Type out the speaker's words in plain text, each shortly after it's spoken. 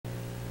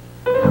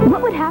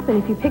What would happen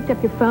if you picked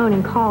up your phone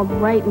and called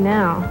right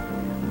now?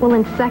 Well,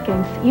 in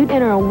seconds, you'd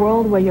enter a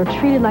world where you're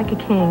treated like a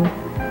king.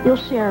 You'll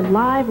share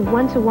live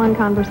one-to-one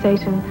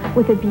conversation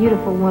with a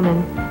beautiful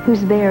woman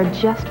who's there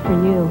just for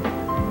you.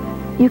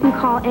 You can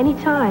call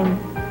anytime,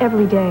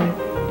 every day,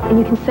 and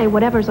you can say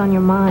whatever's on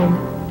your mind,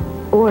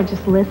 or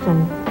just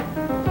listen.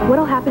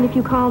 What'll happen if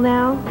you call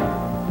now?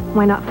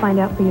 Why not find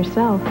out for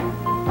yourself?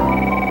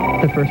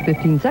 The first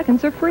 15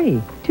 seconds are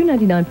free.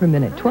 $2.99 per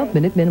minute.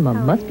 12-minute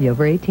minimum. Must be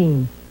over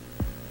 18.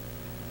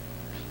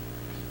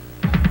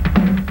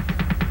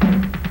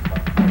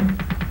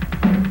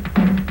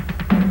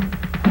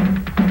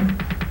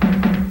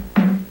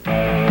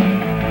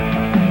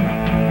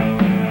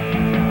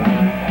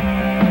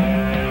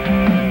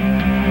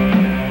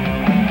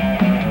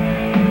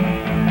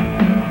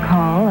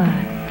 Call us.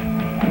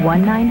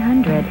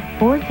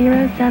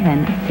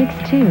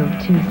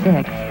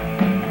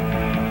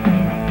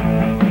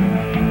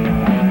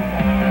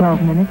 1-900-407-6226.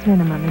 12 minutes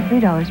minimum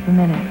and $3 per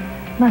minute.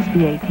 Must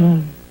be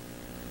 18.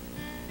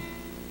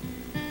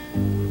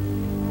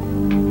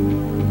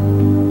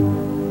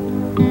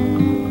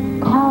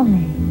 Call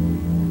me.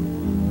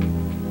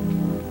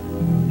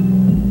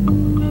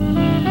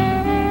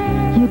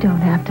 You don't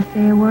have to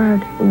say a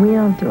word.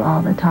 We'll do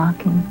all the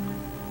talking.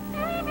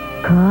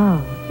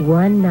 Call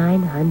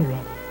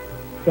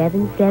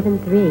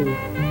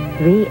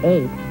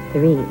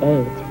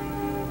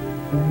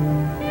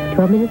 1-900-773-3838.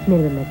 12 minutes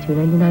minimum at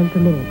 $2.99 per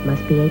minute.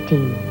 Must be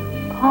 18.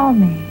 Call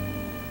me.